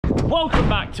Welcome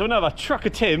back to another Trucker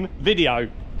Tim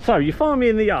video. So you find me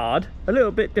in the yard, a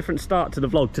little bit different start to the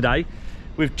vlog today.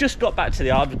 We've just got back to the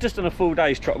yard, we've just done a full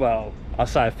day's truck. Well, I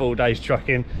say a full day's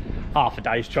trucking, half a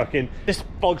day's trucking. This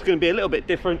vlog's going to be a little bit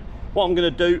different. What I'm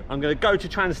going to do, I'm going to go to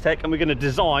Transtech and we're going to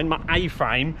design my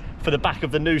A-frame for the back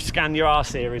of the new Scania R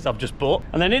series I've just bought.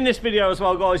 And then in this video as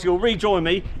well, guys, you'll rejoin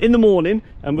me in the morning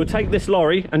and we'll take this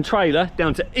lorry and trailer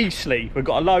down to Eastleigh. We've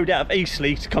got a load out of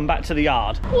Eastleigh to come back to the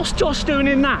yard. What's Josh doing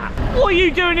in that? What are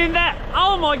you doing in there?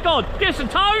 Oh my God, get some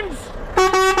tones.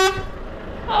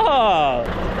 Oh.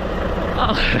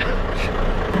 Oh.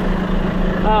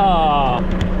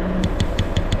 Oh.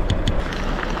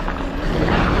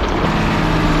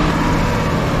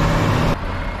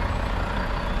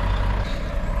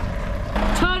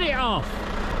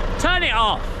 Turn it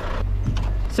off!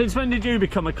 Since when did you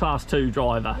become a Class 2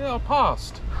 driver? Yeah, I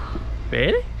passed.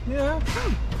 Really? Yeah.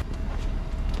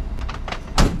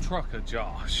 Trucker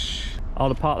Josh. I'd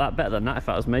have parked that better than that if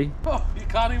that was me. Oh, you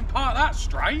can't even park that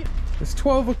straight. It's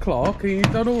 12 o'clock, are you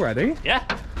done already? Yeah.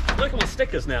 Look at my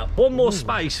stickers now. One more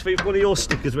space for one of your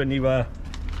stickers when you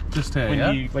just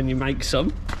here, when you make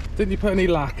some. Didn't you put any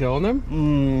lacquer on them?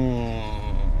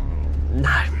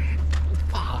 No.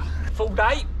 Full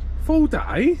day? Full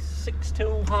day? 6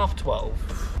 till half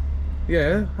 12.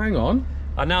 Yeah, hang on.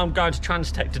 And now I'm going to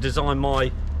Transtech to design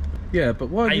my but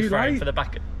why are you late? For the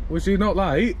back. Was you not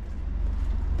late?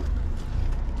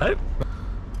 No.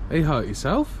 You hurt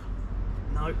yourself?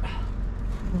 No.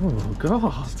 Oh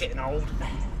God. It's getting old.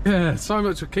 Yeah, so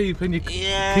much for keeping your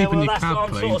cab clean,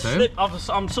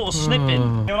 I'm sort of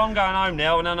slipping. Well, I'm going home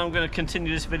now and then I'm going to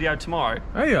continue this video tomorrow.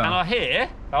 Oh yeah. And I hear,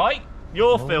 right,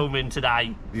 you're filming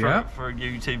today for a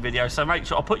YouTube video, so make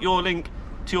sure I'll put your link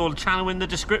to your channel in the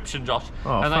description, Josh,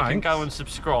 and they can go and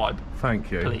subscribe. Thank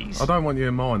you. Please. I don't want you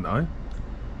in mine though,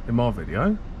 in my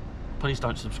video. Please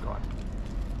don't subscribe.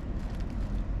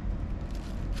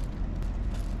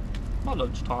 My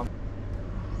lunchtime.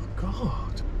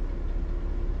 God.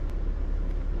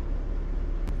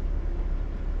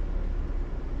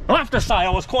 I have to say, I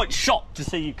was quite shocked to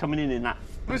see you coming in that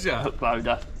Was you? hook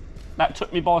loader. That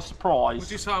took me by surprise. Would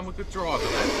you say I'm a good driver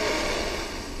then?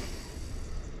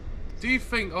 Do you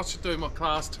think I should do my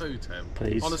Class 2, Tim?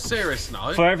 Please. On a serious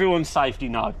note? For everyone's safety,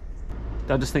 no.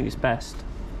 I just think it's best.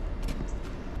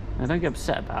 I don't get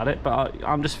upset about it, but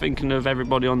I'm just thinking of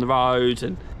everybody on the roads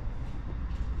and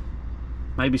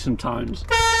maybe some tones. Is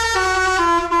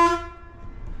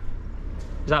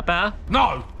that better?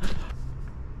 No!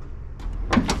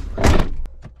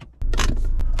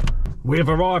 We have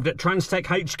arrived at Transtech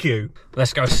HQ.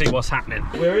 Let's go see what's happening.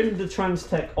 We're in the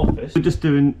Transtech office. We're just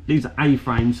doing, these are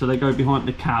A-frames, so they go behind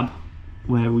the cab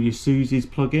where all your Susie's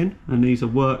plug in, and these are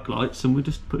work lights, and we're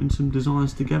just putting some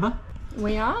designs together.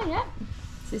 We are, yeah.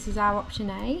 So this is our option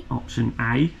A. Option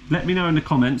A. Let me know in the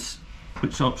comments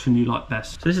which option you like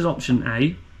best. So this is option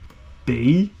A.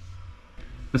 B.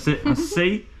 That's it, that's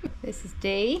C. This is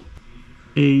D.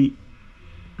 E.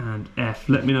 And F.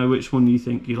 Let me know which one you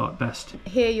think you like best.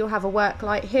 Here you'll have a work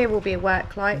light, here will be a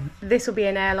work light, this will be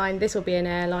an airline, this will be an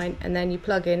airline, and then you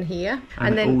plug in here.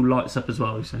 And then it all lights up as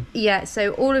well, you said? Yeah,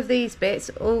 so all of these bits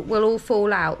will all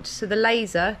fall out. So the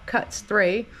laser cuts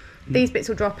through, these bits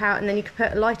will drop out, and then you can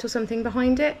put a light or something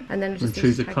behind it, and then just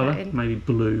choose a colour, maybe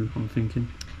blue, I'm thinking.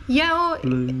 Yeah, or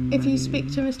blue, if you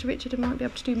speak to Mr. Richard, I might be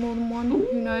able to do more than one. Ooh,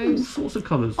 who knows? All sorts of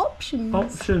colours. Options.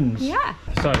 Options. Yeah.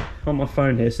 So, on my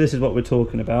phone here, so this is what we're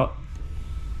talking about.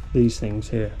 These things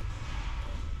here.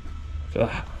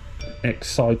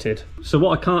 Excited. So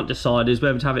what I can't decide is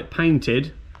whether to have it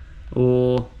painted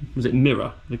or was it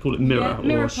mirror? They call it mirror. Yeah,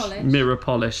 mirror or polish. Mirror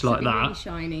polish like that. Really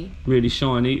shiny. Really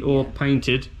shiny, or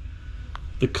painted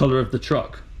the colour of the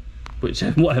truck,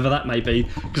 whatever that may be,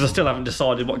 because I still haven't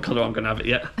decided what colour I'm going to have it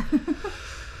yet.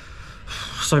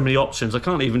 So many options, I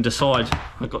can't even decide.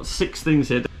 I've got 6 things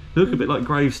here. They look a bit like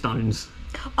gravestones.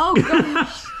 Oh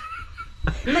gosh.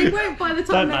 They won't by the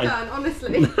time they're done,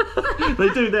 honestly. They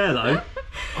do there though.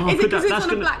 Oh, is it because it's on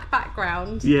a black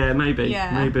background? Yeah, maybe.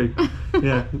 Yeah. Maybe.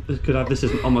 Yeah, could have this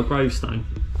on my gravestone.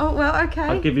 Oh, well, okay.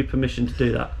 I'll give you permission to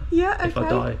do that. Yeah, okay. If I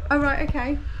die. Oh, right,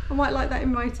 okay. I might like that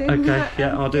in writing. Okay,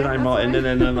 yeah, I'll do that in writing,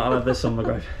 and then I'll have this on my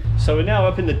grave. So we're now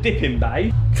up in the dipping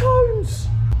bay. Tones!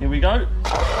 Here we go.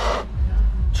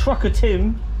 Trucker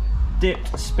Tim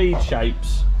dipped speed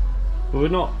shapes. But we're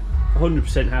not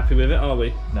 100% happy with it, are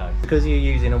we? No. Because you're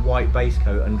using a white base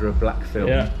coat under a black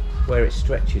film, where it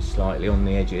stretches slightly on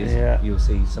the edges, you'll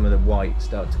see some of the white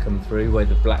start to come through where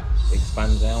the black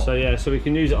expands out. So yeah, so we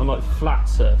can use it on like flat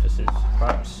surfaces,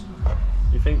 perhaps.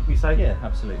 You think, you say? Yeah,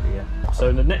 absolutely, yeah.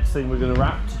 So the next thing we're going to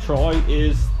wrap to try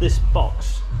is this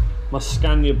box, my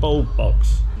Scania bulb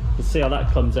box. Let's see how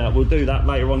that comes out. We'll do that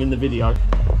later on in the video.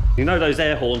 You know those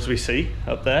air horns we see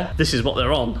up there? This is what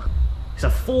they're on. It's a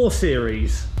 4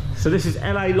 Series. So this is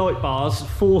LA Light Bar's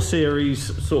 4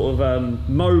 Series sort of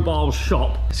mobile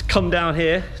shop. It's come down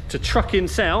here to Trucking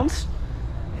Sounds.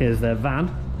 Here's their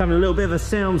van. Having a little bit of a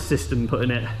sound system put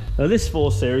in it. Now this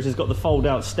 4 Series has got the fold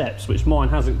out steps, which mine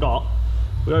hasn't got.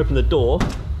 We open the door.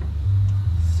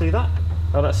 See that?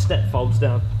 Oh, that step folds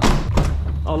down.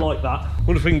 I like that.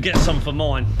 Wonder if we can get some for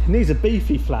mine. He needs a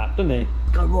beefy flap, doesn't he?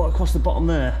 Go right across the bottom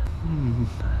there.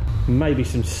 Maybe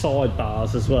some side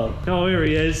bars as well. Oh, here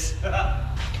he is.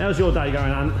 How's your day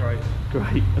going, Ant? Great.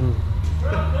 Great.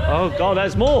 Oh God,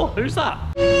 there's more. Who's that?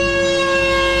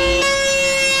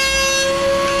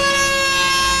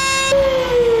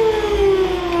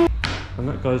 And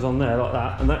that goes on there like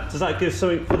that. And that, does that give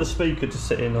something for the speaker to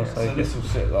sit in or something? So this will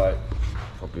sit like,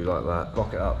 probably like that.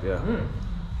 Lock it up, yeah.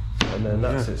 And then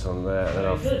that sits on there. And then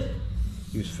I've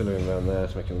used filling around there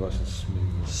to make it nice and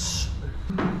smooth.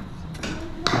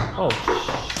 Oh,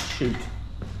 shoot.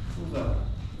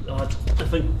 I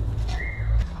think...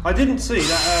 I didn't see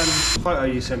that photo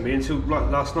you sent me until like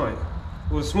last night.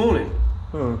 Or this morning.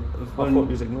 Oh, I thought he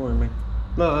was ignoring me.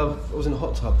 No, I was in a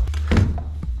hot tub.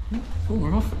 Oh,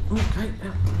 we're off. Okay.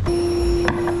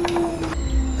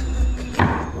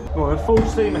 Right, full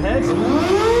steam ahead.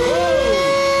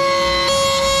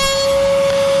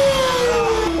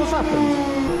 What's happened?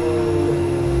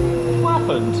 What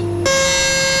happened?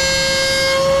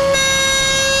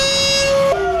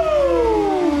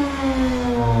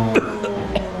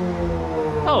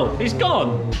 Oh, he's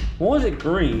gone. Why is it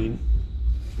green?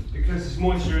 Because it's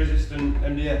moisture resistant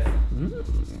MDF.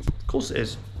 Of course it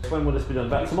is. When will this be done?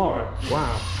 About tomorrow?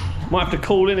 Wow. Might have to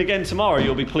call in again tomorrow,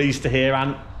 you'll be pleased to hear,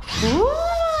 Ant.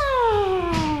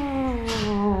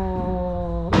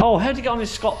 Oh, how'd you get on in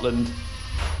Scotland?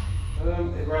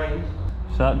 It rained.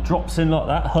 So that drops in like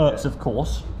that, hurts of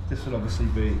course. This will obviously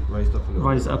be raised up a little bit.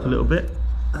 Raise it up a little bit,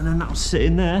 and then that'll sit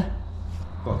in there.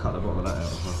 Got to cut the bottom of that out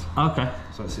as well. Okay.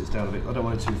 So it sits down a bit. I don't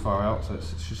want it too far out, so it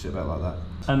should sit about like that.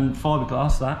 And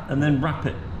fiberglass that, and then wrap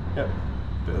it. Yep.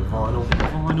 Bit of vinyl.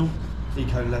 Vinyl.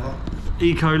 Eco leather.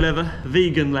 Eco leather,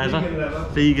 vegan leather. Vegan leather.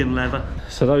 Vegan leather.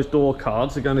 So those door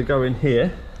cards are going to go in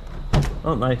here,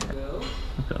 aren't they? Look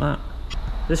at that.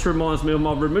 This reminds me of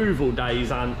my removal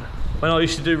days, and when I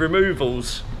used to do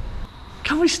removals.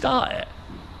 Can we start it?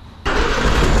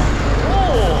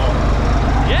 Oh!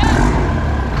 Yeah!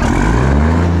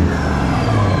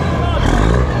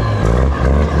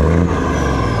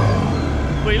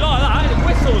 We like that, it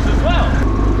whistles as well.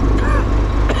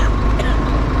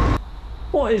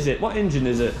 What is it? What engine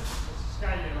is it?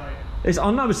 Scania, mate.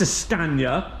 I know it's a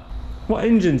Scania. What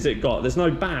engine's it got? There's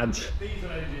no badge.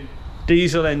 Diesel engine.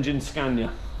 Diesel engine Scania.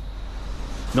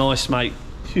 Nice, mate.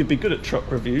 You'd be good at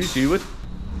truck reviews, you would.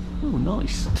 Oh,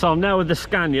 nice. So I'm now with the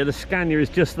Scania. The Scania is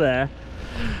just there.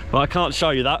 But I can't show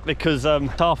you that because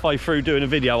halfway through doing a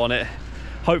video on it.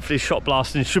 Hopefully shot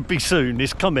blasting should be soon.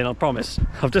 It's coming, I promise.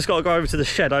 I've just got to go over to the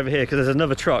shed over here because there's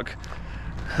another truck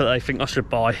that they think I should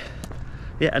buy.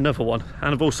 Yet another one.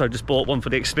 And I've also just bought one for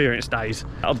the experience days.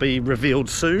 That'll be revealed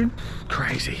soon.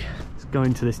 Crazy. Let's go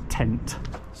into this tent.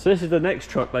 So this is the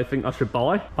next truck they think I should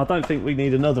buy. I don't think we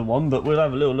need another one, but we'll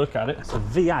have a little look at it. It's a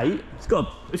V8. It's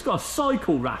got a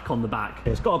cycle rack on the back.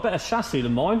 It's got a better chassis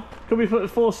than mine. Could we put a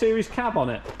 4 Series cab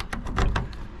on it?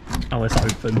 Oh, it's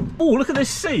open. Oh, look at this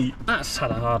seat. That's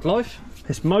had a hard life.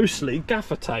 It's mostly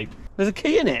gaffer tape. There's a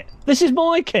key in it. This is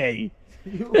my key.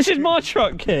 This is my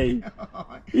truck key.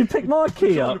 You picked my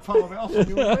key up. Ooh,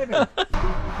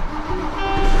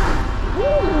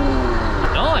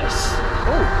 nice.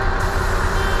 Oh.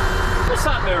 What's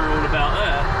that mirror all about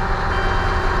there?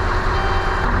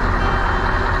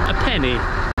 A penny.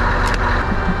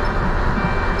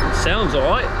 Sounds all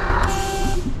right.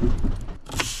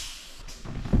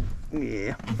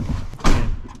 Yeah.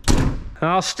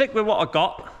 I'll stick with what I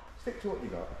got. Stick to what you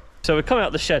got. So we're coming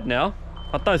out the shed now.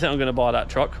 I don't think I'm going to buy that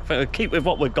truck. I think I'll keep with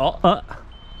what we've got. But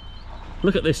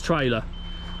look at this trailer.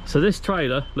 So this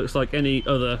trailer looks like any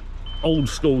other old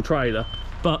school trailer.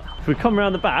 But if we come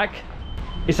around the back,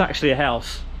 it's actually a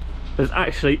house. There's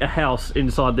actually a house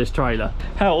inside this trailer.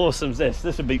 How awesome is this?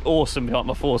 This would be awesome behind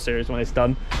my 4 Series when it's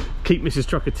done. Keep Mrs.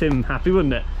 Trucker Tim happy,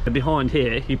 wouldn't it? And behind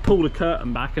here, you pull the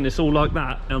curtain back and it's all like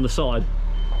that on the side.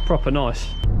 Proper nice.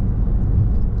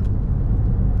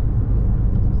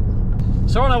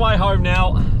 So we're on our way home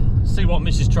now. See what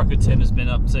Mrs. Trucker Tim has been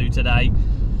up to today.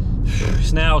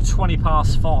 It's now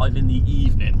 5:20 in the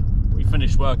evening. We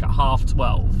finished work at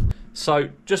 12:30. So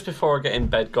just before I get in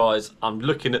bed, guys, I'm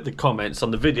looking at the comments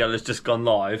on the video that's just gone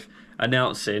live,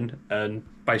 announcing and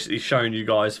basically showing you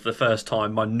guys for the first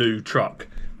time my new truck,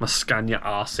 my Scania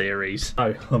R series.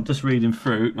 So I'm just reading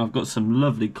through and I've got some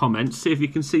lovely comments. See if you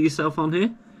can see yourself on here.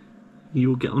 You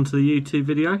will get onto the YouTube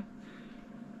video.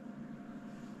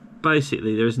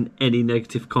 Basically, there isn't any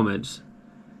negative comments.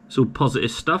 It's all positive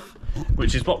stuff,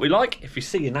 which is what we like. If you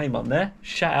see your name on there,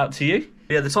 shout out to you.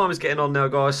 Yeah, the time is getting on now,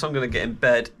 guys, so I'm going to get in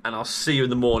bed and I'll see you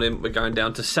in the morning. We're going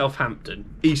down to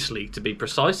Southampton, Eastleigh to be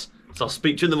precise. So I'll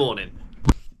speak to you in the morning.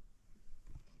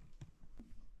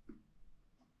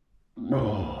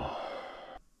 Oh.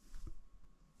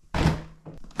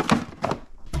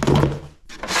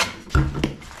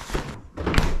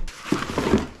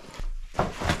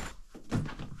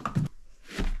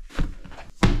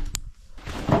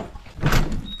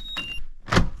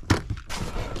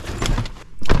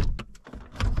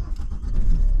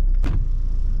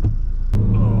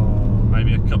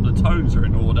 Maybe a couple of tones are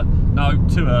in order. No,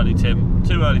 too early, Tim.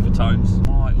 Too early for tones.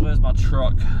 Right, where's my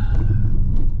truck?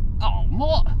 Oh,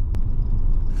 what?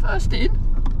 First in?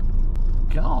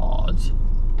 God.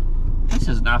 This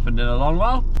hasn't happened in a long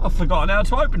while. I've forgotten how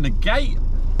to open the gate.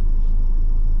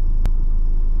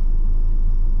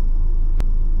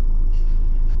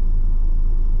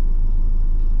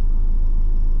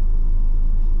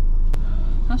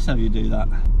 That's how you do that.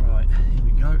 Right, here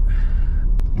we go.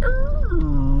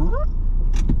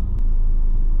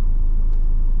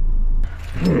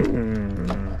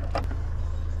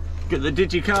 Get the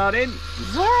digicard in.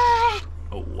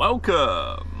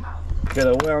 Welcome. Get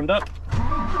her wound up.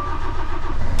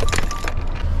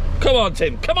 Come on,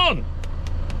 Tim, come on.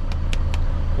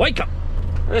 Wake up.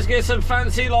 Let's get some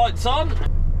fancy lights on.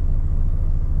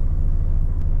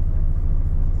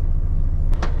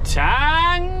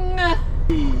 Tang.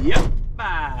 Yep.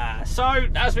 So,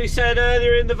 as we said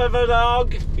earlier in the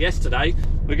vlog, yesterday,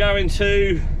 we're going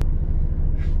to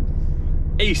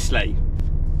Eastleigh.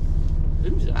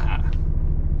 Who's that?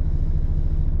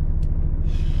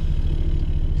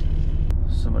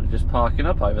 Somebody just parking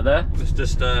up over there. Let's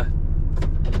just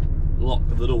lock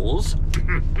the doors.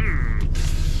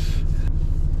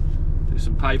 Do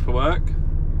some paperwork.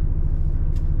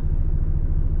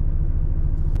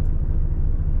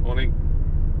 Morning.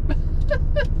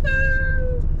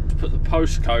 Put the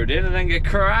postcode in and then get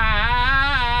cracking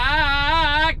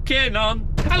on.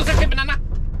 How's that, banana?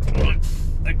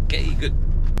 Okay, good.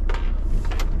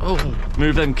 Oh,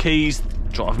 move them keys.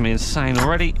 Driving me insane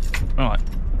already. Right.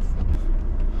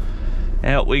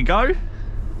 Out we go.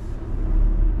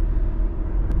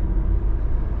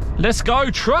 Let's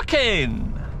go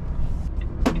trucking.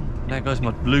 There goes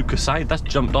my Lucasade. That's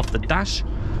jumped off the dash.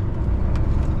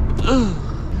 Ugh.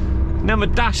 Now my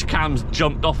dash cam's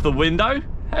jumped off the window.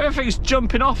 Everything's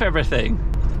jumping off everything.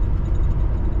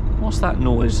 What's that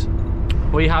noise?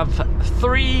 We have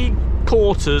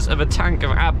 3/4 of a tank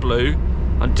of AdBlue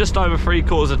and just over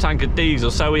 3/4 of a tank of diesel,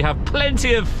 so we have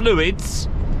plenty of fluids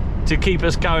to keep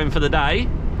us going for the day.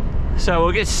 So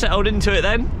we'll get settled into it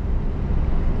then.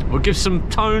 We'll give some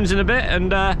tones in a bit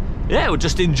and yeah, we'll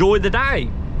just enjoy the day.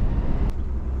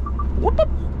 Whoop, whoop.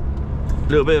 A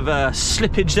little bit of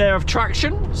slippage there of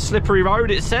traction. Slippery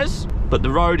road, it says. But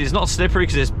the road is not slippery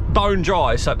because it's bone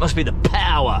dry, so it must be the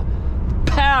power.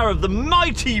 The power of the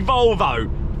mighty Volvo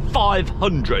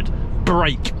 500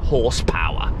 brake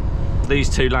horsepower. These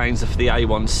 2 lanes are for the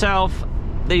A1 South.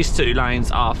 These 2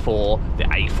 lanes are for the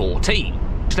A14.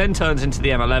 Which then turns into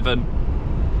the M11.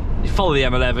 You follow the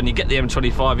M11, you get the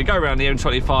M25, you go around the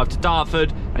M25 to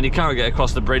Dartford, and you can't get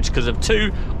across the bridge because of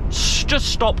 2 just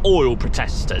stop oil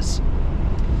protesters.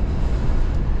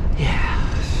 Yeah.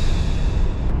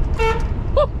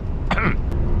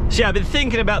 So yeah, I've been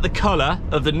thinking about the colour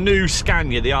of the new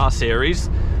Scania, the R series,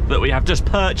 that we have just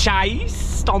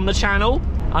purchased on the channel.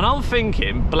 And I'm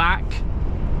thinking black,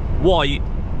 white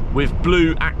with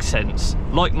blue accents,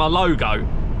 like my logo,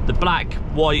 the black,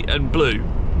 white and blue.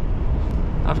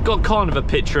 I've got kind of a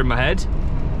picture in my head.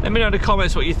 Let me know in the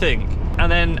comments what you think.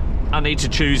 And then I need to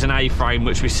choose an A-frame,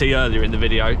 which we see earlier in the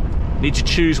video. Need to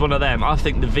choose one of them. I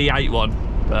think the V8 one,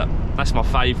 but that's my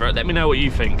favourite. Let me know what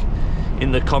you think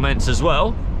in the comments as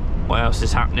well. What else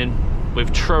is happening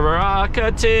with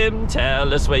Trucker Tim?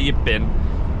 Tell us where you've been.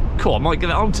 Cool, I might get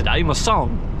that on today, my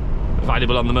song.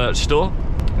 Available on the merch store.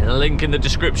 And a link in the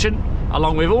description,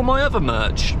 along with all my other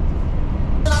merch.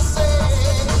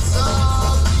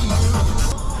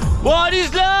 What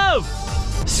is love?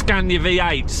 Scania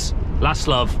V8s, last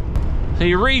love. So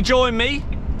you rejoin me,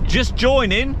 just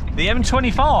joining the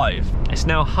M25. It's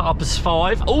now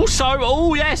 5:30. Also,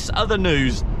 oh yes, other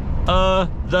news.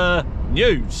 The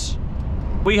news.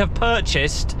 We have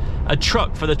purchased a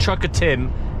truck for the Trucker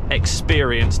Tim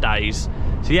Experience Days.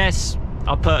 So yes,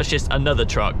 I purchased another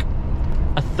truck.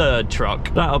 a third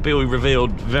truck. That'll be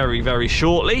revealed very, very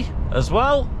shortly as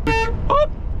well.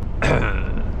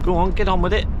 Go on, get on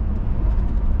with it.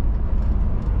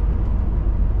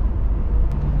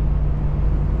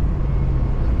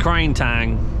 Crane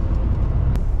tang.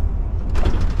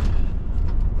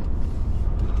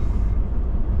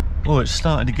 Oh, it's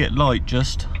starting to get light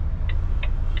just.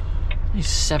 It's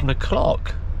 7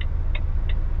 o'clock.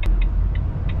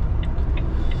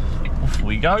 Off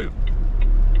we go.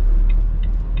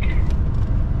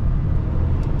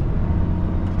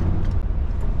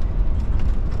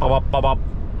 Bob, bob, bob,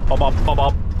 bob, bob, bob,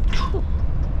 bob.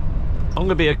 I'm going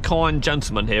to be a kind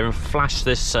gentleman here and flash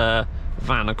this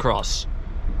van across.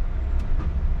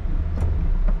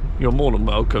 You're more than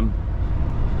welcome.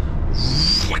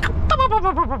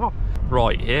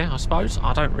 Right here, I suppose.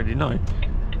 I don't really know.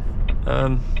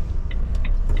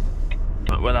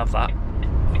 We'll have that.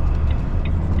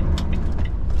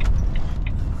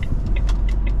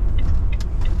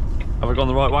 Have I gone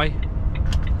the right way?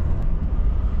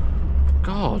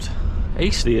 God,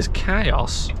 Eastleigh is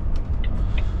chaos.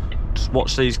 Just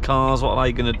watch these cars, what are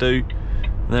they going to do?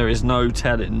 There is no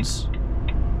tellings.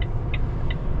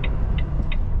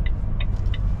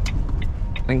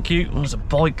 Thank you. There's a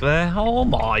bike there. Oh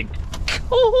my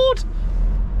God!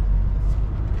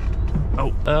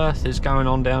 Oh, earth is going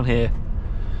on down here.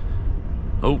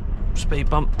 Oh, speed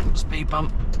bump, speed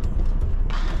bump.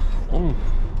 Oh,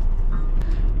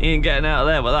 he ain't getting out of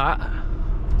there with that.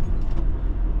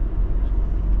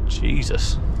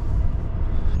 Jesus.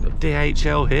 Got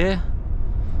DHL here.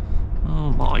 Oh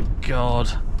my God.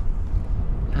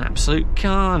 Absolute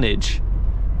carnage.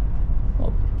 What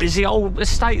a busy old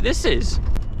estate this is.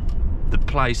 The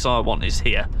place I want is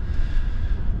here.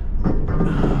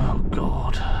 Oh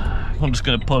God. I'm just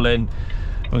going to pull in.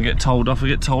 We'll get told off,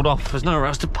 we'll get told off. There's nowhere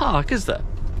else to park, is there?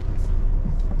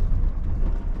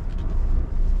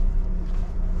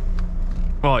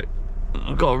 Right,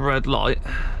 I've got a red light.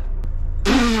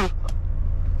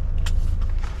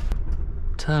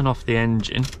 Turn off the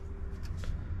engine.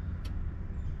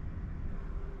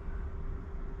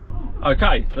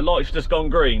 Okay, the light's just gone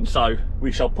green, so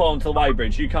we shall pull onto the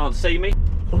weighbridge. You can't see me.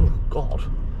 Oh God,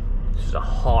 this is a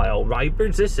high old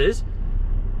weighbridge, this is.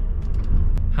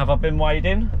 Have I been weighed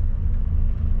in?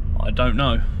 I don't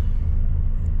know.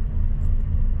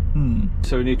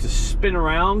 So we need to spin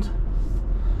around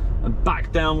and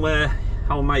back down where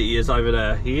our matey is over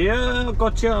there. Yeah, I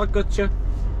got you, I got you.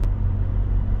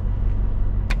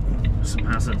 Some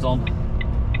hazards on.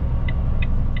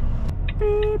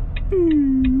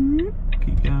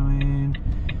 Keep going.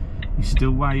 He's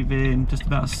still waving, just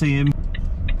about to see him.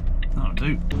 That'll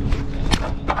do.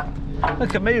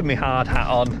 Look at me with my hard hat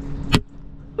on.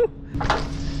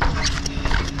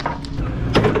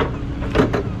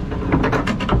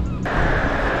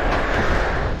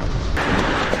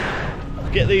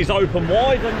 Get these open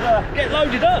wide and get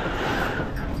loaded up.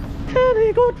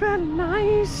 Very good, very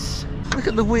nice. Look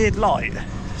at the weird light.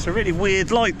 It's a really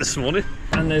weird light this morning.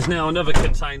 And there's now another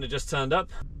container just turned up.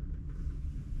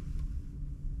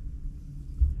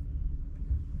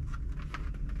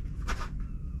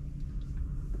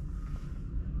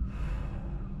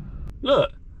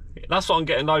 Look, that's what I'm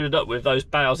getting loaded up with, those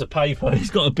bales of paper.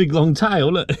 He's got a big long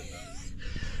tail, look.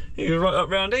 He's right up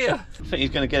round here. I think he's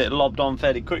going to get it lobbed on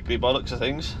fairly quickly by the looks of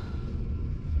things.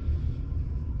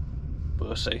 But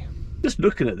we'll see. Just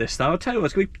looking at this though, I'll tell you what,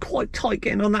 it's going to be quite tight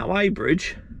getting on that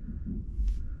weighbridge.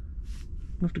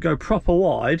 I have to go proper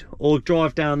wide or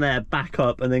drive down there, back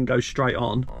up and then go straight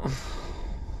on.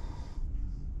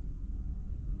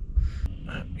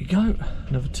 There we go,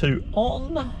 another two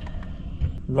on.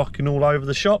 Rocking all over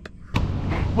the shop.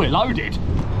 We're loaded.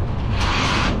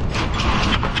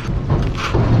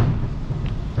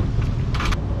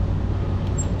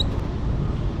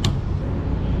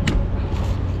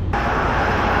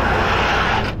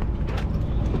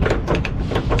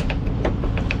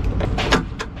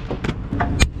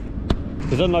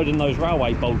 There's unloading those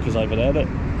railway bulkers over there. Look.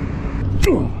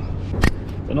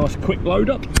 A nice quick load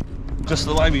up. Just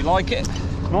the way we like it.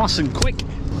 Nice and quick.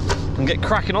 And get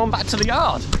cracking on back to the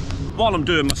yard. While I'm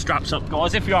doing my straps up,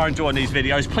 guys, if you are enjoying these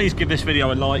videos, please give this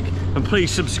video a like and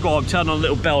please subscribe, turn on a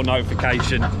little bell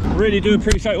notification. Really do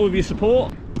appreciate all of your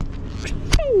support.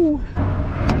 We've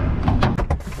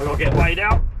got to get weighed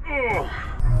out.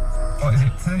 What is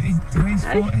it, 30 degrees,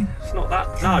 40? Hey, it's not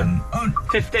that, no.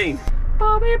 15.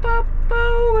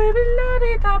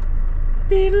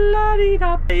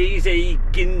 Easy,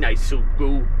 nice so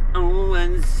go. Oh,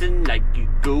 and like you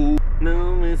go.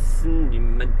 No, it's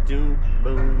in my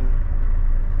boom.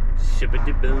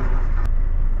 Shibbity boom.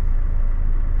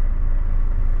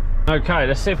 Okay,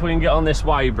 let's see if we can get on this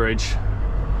weighbridge.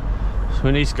 So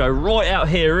we need to go right out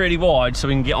here really wide so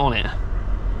we can get on it.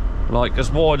 Like as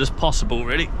wide as possible,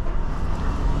 really.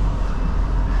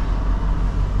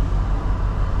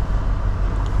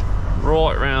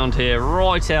 Right round here,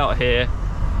 right out here.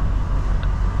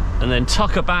 And then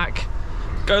tuck her back,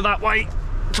 go that way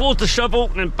towards the shovel,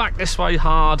 and then back this way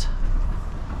hard.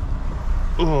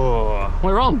 Oh,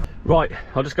 we're on. Right,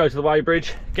 I'll just go to the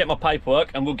weighbridge, get my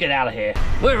paperwork, and we'll get out of here.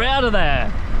 We're out of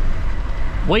there.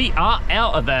 We are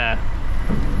out of there.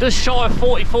 Just shy of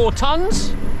 44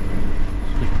 tons.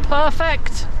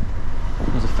 Perfect.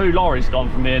 There's a few lorries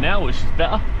gone from here now, which is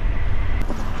better.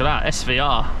 Look at that,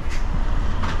 SVR.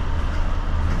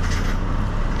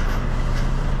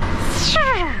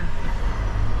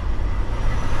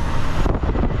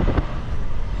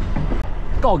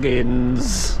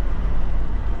 Goggins.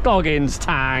 Goggins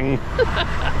tang.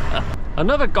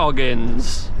 Another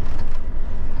Goggins.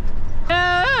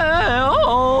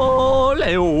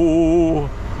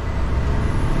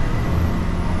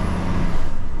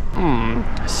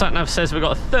 Satnav says we've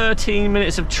got 13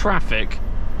 minutes of traffic.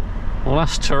 Well,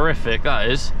 that's terrific, that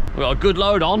is. We've got a good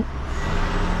load on.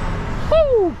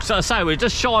 Woo! So I say we're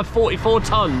just shy of 44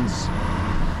 tons.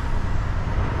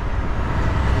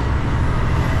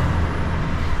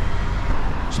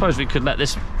 I suppose we could let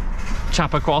this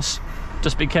chap across.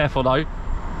 Just be careful though.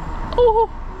 Oh,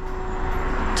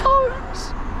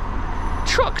 toes.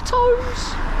 Truck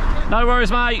toes. No worries,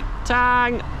 mate.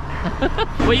 Tang.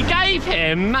 We gave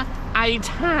him a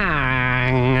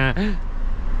tang.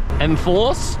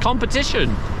 Enforced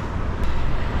competition.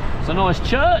 It's a nice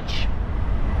church.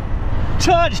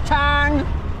 Church tang.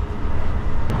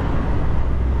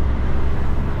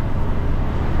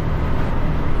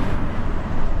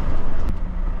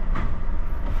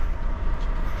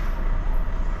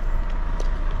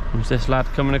 Is this lad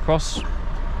coming across?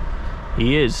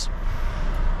 He is.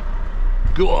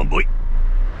 Go on, boy.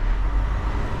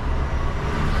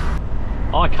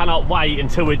 I cannot wait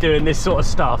until we're doing this sort of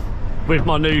stuff with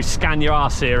my new Scania R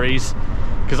series,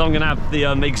 because I'm going to have the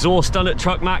exhaust done at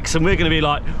Truck Max, and we're going to be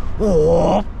like,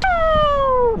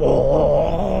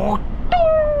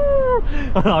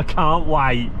 I can't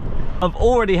wait. I've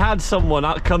already had someone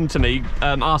come to me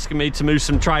asking me to move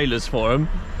some trailers for them.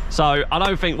 So I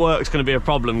don't think work's going to be a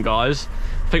problem, guys.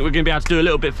 I think we're going to be able to do a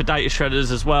little bit for data shredders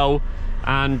as well.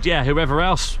 And yeah, whoever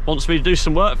else wants me to do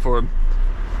some work for them.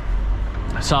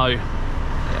 So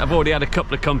I've already had a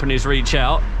couple of companies reach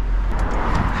out.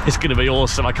 It's going to be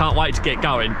awesome. I can't wait to get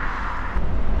going.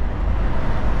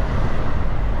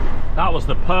 That was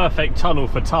the perfect tunnel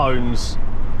for tones.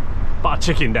 But I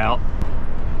chickened out.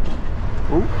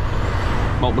 Ooh,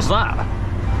 what was that?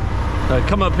 So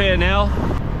come up here now.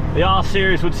 The R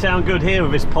series would sound good here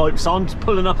with his pipes on, just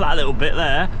pulling up that little bit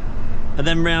there, and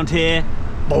then round here.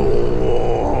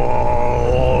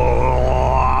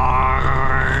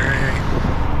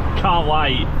 Can't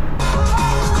wait.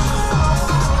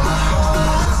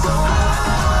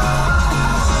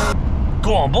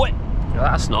 Go on, boy. Oh,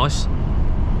 that's nice.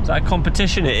 Is that a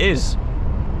competition? It is.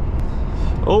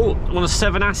 Oh, one of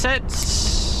 7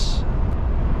 assets.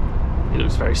 He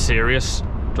looks very serious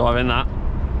driving that.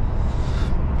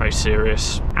 Very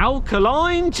serious.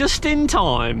 Alkaline just in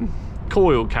time.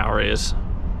 Coil carriers.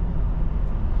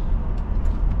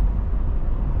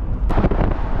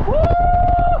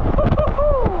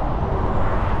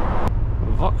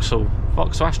 Vauxhall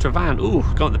Astra van. Ooh,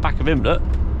 got at the back of him, look.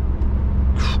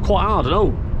 Quite hard and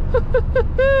all.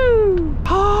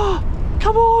 Ah,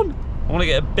 come on. I want to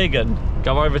get a big one.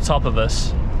 Go over top of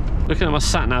us. Looking at my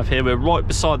sat nav here, we're right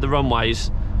beside the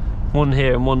runways. One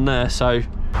here and one there, so.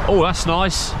 Oh, that's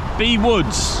nice. B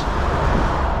Woods.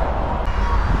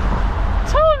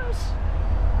 Tons.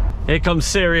 Here comes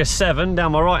Sirius 7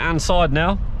 down my right hand side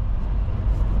now.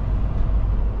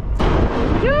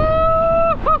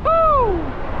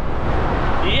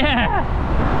 Yeah.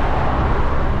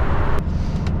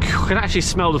 I can actually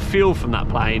smell the fuel from that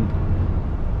plane.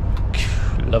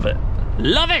 Love it.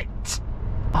 Love it.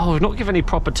 Oh, we've not given any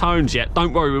proper tones yet.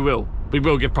 Don't worry, we will. We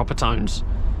will give proper tones.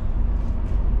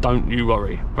 Don't you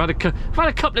worry. We've had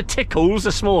a couple of tickles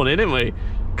this morning, didn't we?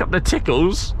 A couple of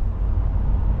tickles.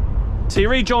 So you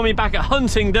rejoin me back at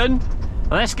Huntingdon.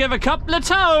 Let's give a couple of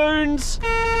tones.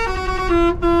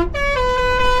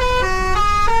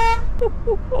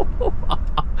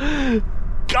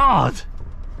 God.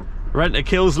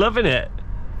 Rent-a-Kill's loving it.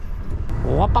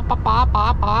 Wop, wop, wop, wop,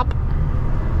 wop, wop.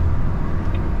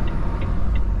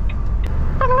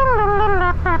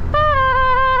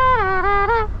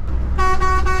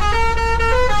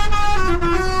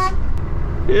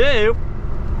 Ew.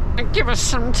 Give us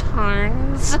some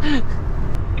tones.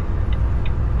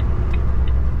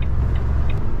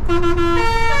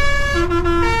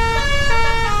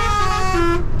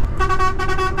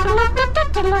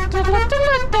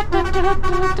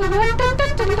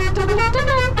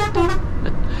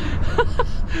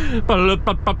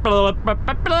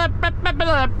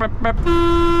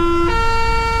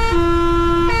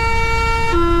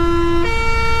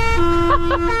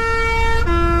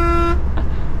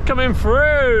 Coming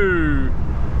through.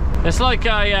 It's like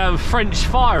a French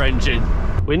fire engine.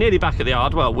 We're nearly back at the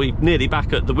yard. Well, we're nearly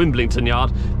back at the Wimbledon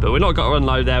yard, but we've not got to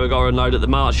unload there. We've got to unload at the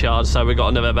March yard, so we've got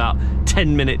another about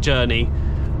 10-minute journey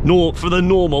for the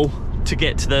normal to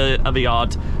get to the other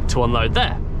yard to unload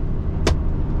there.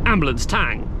 Ambulance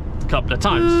tang a couple of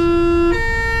times.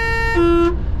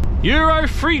 Euro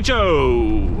Free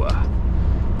Joe.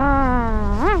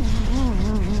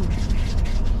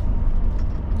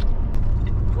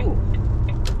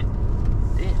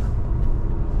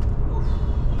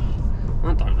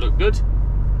 That don't look good.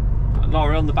 That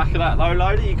lorry on the back of that low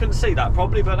loader, you couldn't see that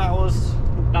probably, but that was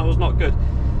not good.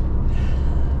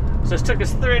 So it took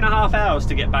us 3.5 hours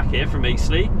to get back here from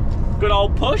Eastleigh. Good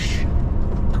old push.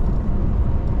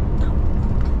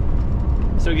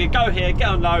 So we can go here, get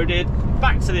unloaded,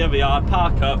 back to the other yard,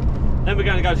 park up. Then we're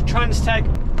going to go to Transtech.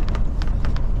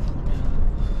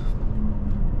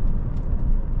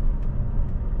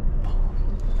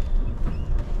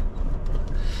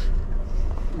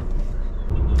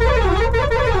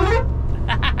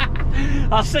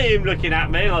 I see him looking at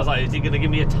me and I was like, is he going to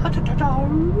give me a ta-ta-ta-ta?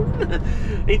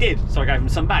 He did, so I gave him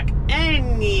some back.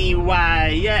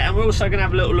 Anyway, yeah, and we're also going to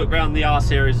have a little look around the R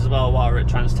series as well while we're at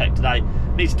Transtech today.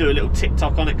 Need to do a little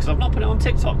TikTok on it because I've not put it on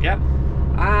TikTok yet.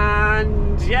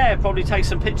 And yeah, probably take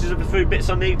some pictures of the food bits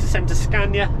I need to send to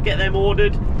Scania, get them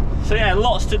ordered. So yeah,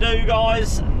 lots to do,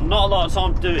 guys. Not a lot of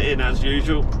time to do it in as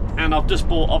usual. And I've just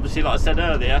bought, obviously, like I said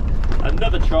earlier,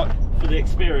 another truck for the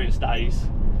experience days.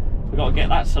 We've got to get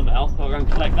that somehow. I've got to go and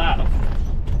collect that. I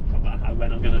don't know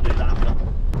when I'm going to do that.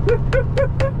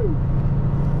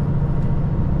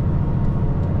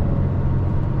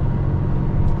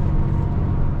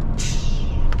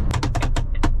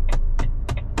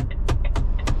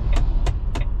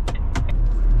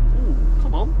 Ooh,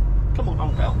 come on,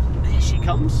 old girl. There she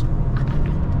comes.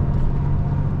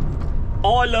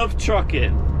 I love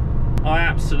trucking. I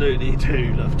absolutely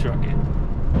do love trucking.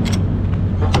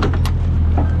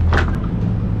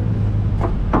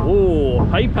 Oh,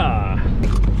 paper.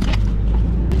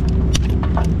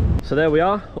 So there we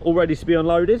are, all ready to be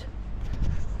unloaded.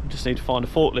 Just need to find a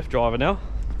forklift driver now.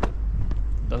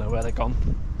 Don't know where they've gone.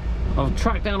 I've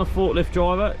tracked down a forklift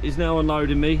driver, he's now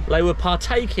unloading me. They were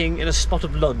partaking in a spot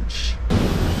of lunch.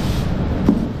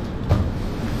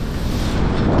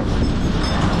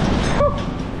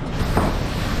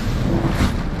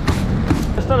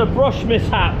 Just done a brush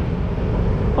mishap.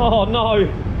 Oh no,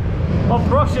 my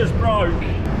brush is broke.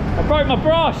 I broke my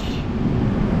brush.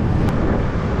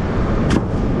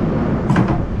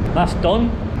 That's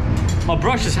done. My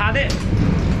brush has had it.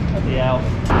 Bloody hell.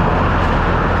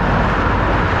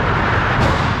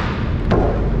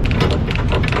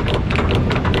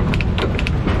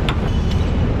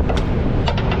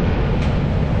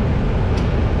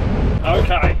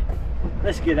 Okay,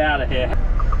 let's get out of here.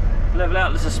 Level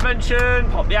out the suspension,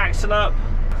 pop the axle up.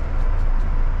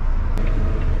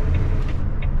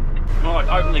 Right,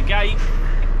 open the gate.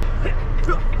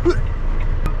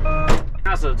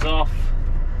 Hazards off.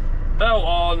 Belt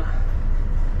on.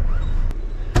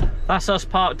 That's us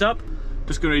parked up.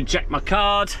 Just going to eject my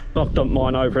card. I've dumped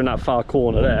mine over in that far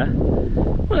corner there.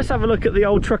 Well, let's have a look at the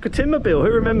old Trucker Timberbill.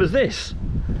 Who remembers this?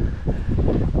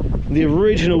 The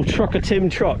original Trucker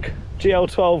Tim truck,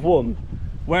 GL12-1.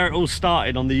 Where it all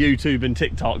started on the YouTube and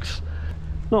TikToks.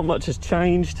 Not much has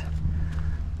changed.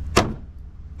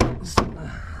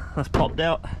 That's popped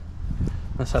out.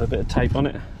 That's had a bit of tape on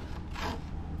it.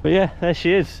 But yeah, there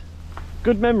she is.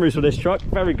 Good memories with this truck,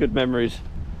 very good memories.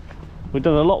 We've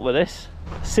done a lot with this.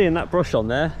 Seeing that brush on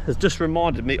there has just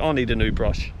reminded me I need a new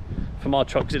brush for my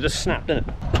truck because it just snapped, didn't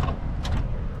it?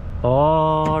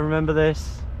 Oh, I remember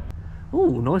this.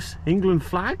 Oh, nice England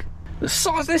flag. The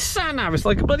size of this sat nav is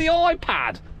like a bloody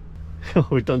iPad.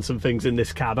 We've done some things in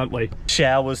this cab, haven't we?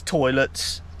 Showers,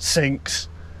 toilets, sinks,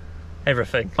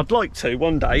 everything. I'd like to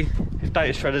one day, if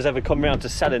Data Shredder's ever come round to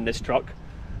selling this truck,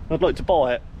 I'd like to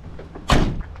buy it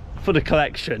for the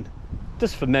collection,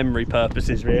 just for memory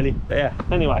purposes really. But yeah,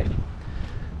 anyway,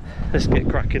 let's get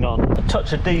cracking on. A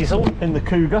touch of diesel in the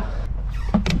Cougar.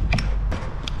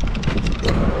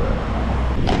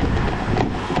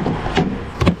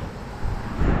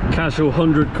 Casual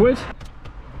 100 quid.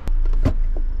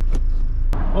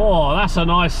 Oh, that's a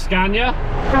nice Scania.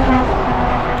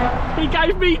 He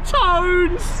gave me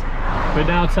tones. We're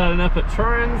now turning up at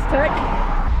TransTech.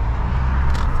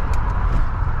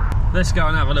 Let's go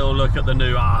and have a little look at the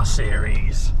new R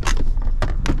series.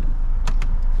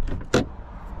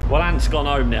 Well, Ant's gone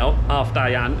home now, half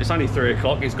day Ant. It's only 3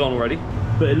 o'clock, he's gone already.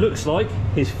 But it looks like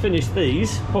he's finished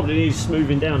these. Probably needs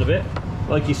smoothing down a bit.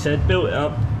 Like he said, built it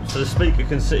up so the speaker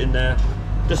can sit in there.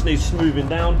 Just needs smoothing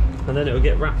down, and then it'll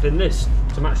get wrapped in this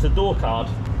to match the door card.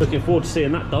 Looking forward to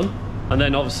seeing that done. And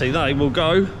then obviously they will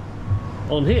go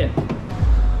on here.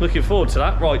 Looking forward to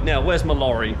that. Right, now, where's my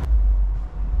lorry?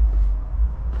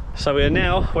 So we are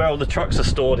now where all the trucks are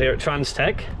stored here at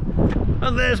TransTech.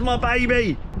 And there's my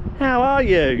baby. How are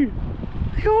you?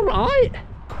 Are you all right?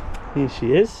 Here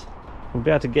she is. We'll be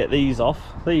able to get these off.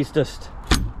 These just...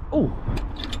 Oh.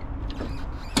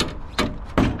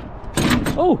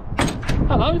 Oh,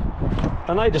 hello.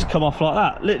 And they just come off like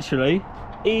that, literally.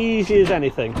 Easy as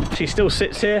anything. She still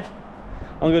sits here.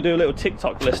 I'm going to do a little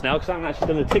TikTok list now because I haven't actually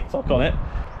done a TikTok on it.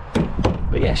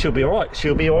 But yeah, she'll be alright.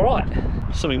 She'll be alright.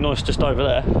 Something nice just over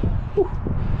there. Whew.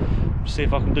 See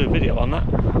if I can do a video on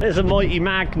that. There's a mighty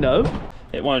Magno.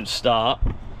 It won't start.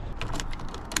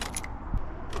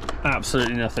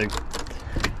 Absolutely nothing.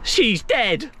 She's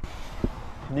dead.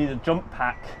 Need a jump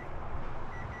pack.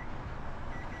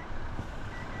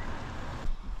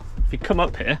 If you come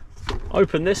up here,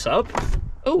 open this up.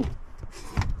 Oh,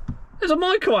 there's a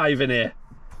microwave in here.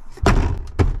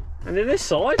 And in this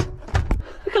side,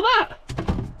 look at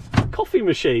that. Coffee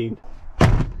machine.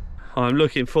 I'm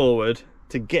looking forward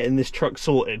to getting this truck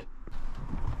sorted.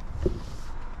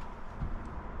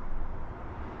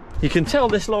 You can tell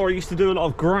this lorry used to do a lot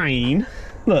of grain.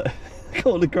 Look, got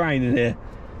all the grain in here.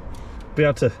 Be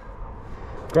able to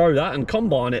grow that and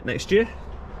combine it next year.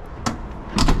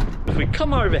 If we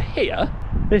come over here,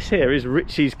 this here is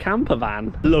Richie's camper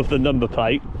van. Love the number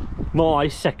plate. My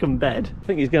second bed. I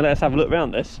think he's going to let us have a look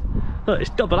around this. Look, it's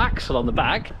double axle on the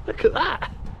back. Look at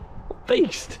that.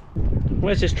 Beast.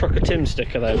 Where's this Trucker Tim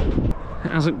sticker then? It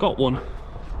hasn't got one.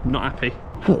 I'm not happy.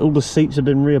 Look, all the seats have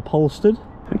been reupholstered.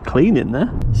 Clean in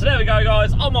there. So there we go,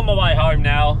 guys. I'm on my way home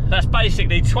now. That's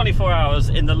basically 24 hours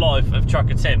in the life of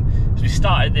Trucker Tim. So we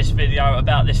started this video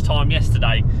about this time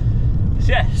yesterday. So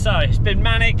yeah, so it's been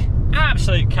manic,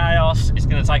 absolute chaos. It's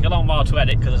going to take a long while to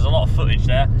edit because there's a lot of footage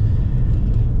there.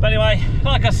 But anyway,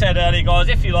 like I said earlier, guys,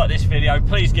 if you like this video,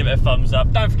 please give it a thumbs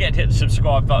up. Don't forget to hit the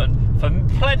subscribe button for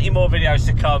plenty more videos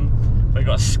to come. We've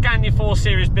got Scania 4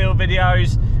 Series build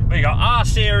videos. We've got R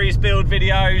Series build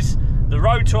videos. The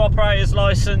Road to Operator's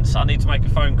license. I need to make a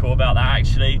phone call about that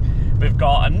actually. We've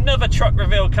got another truck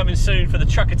reveal coming soon for the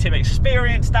Trucker Tim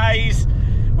Experience Days.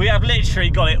 We have literally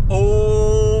got it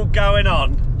all going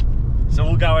on. It's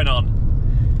all going on.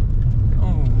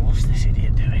 Oh, what's this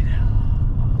idiot doing?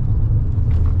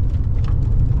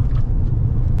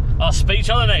 I'll speak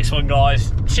to you on the next one,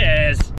 guys. Cheers.